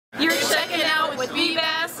You're checking out with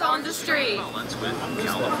Bbass on the street.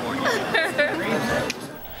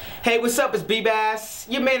 Hey, what's up? It's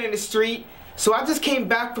Bbass, your man in the street. So I just came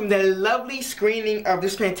back from the lovely screening of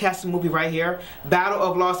this fantastic movie right here, Battle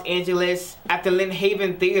of Los Angeles, at the Lynn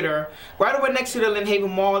Haven Theater, right over next to the Lynn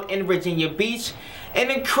Haven Mall in Virginia Beach.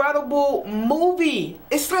 An incredible movie.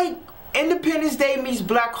 It's like Independence Day meets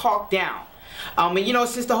Black Hawk Down. And you know,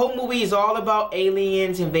 since the whole movie is all about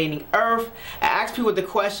aliens invading Earth, I asked people the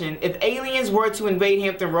question, if aliens were to invade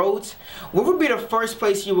Hampton Roads, where would be the first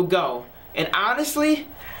place you would go? And honestly,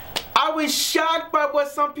 I was shocked by what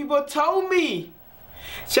some people told me.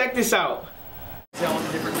 Check this out.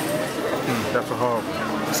 That's a hard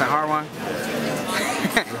one. It's a hard one?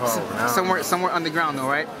 Somewhere underground though,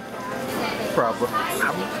 right? Probably.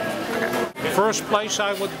 First place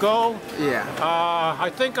I would go? Yeah. I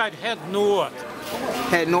think I'd head north.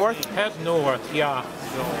 Head north? Head north, yeah.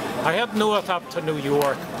 I head north up to New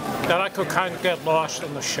York. Then I could kind of get lost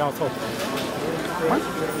in the shuffle. What?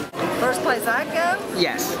 First place I'd go?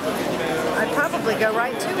 Yes. I'd probably go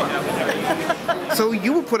right to him. So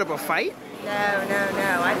you would put up a fight? No.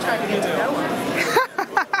 I'd try to get to know him.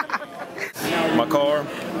 My car,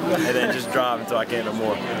 and then just drive until I can't no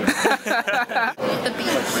more. The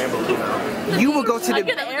beach. You would go to I'd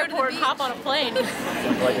the go to the airport and hop on a plane to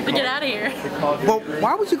get out of here. Well,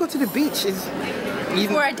 why would you go to the beach?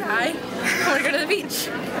 Before I die, I want to go to the beach.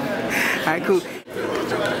 Alright, cool.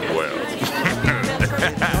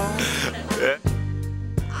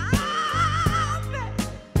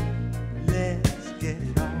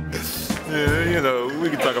 Yeah, you know, we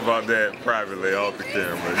can talk about that privately off the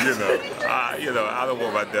camera. I don't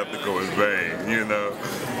want my death to go in vain.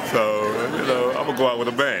 So I'm gonna go out with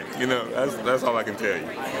a bang. That's all I can tell you.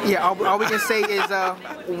 Yeah, all we can say is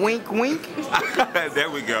wink, wink. There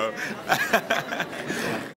we go.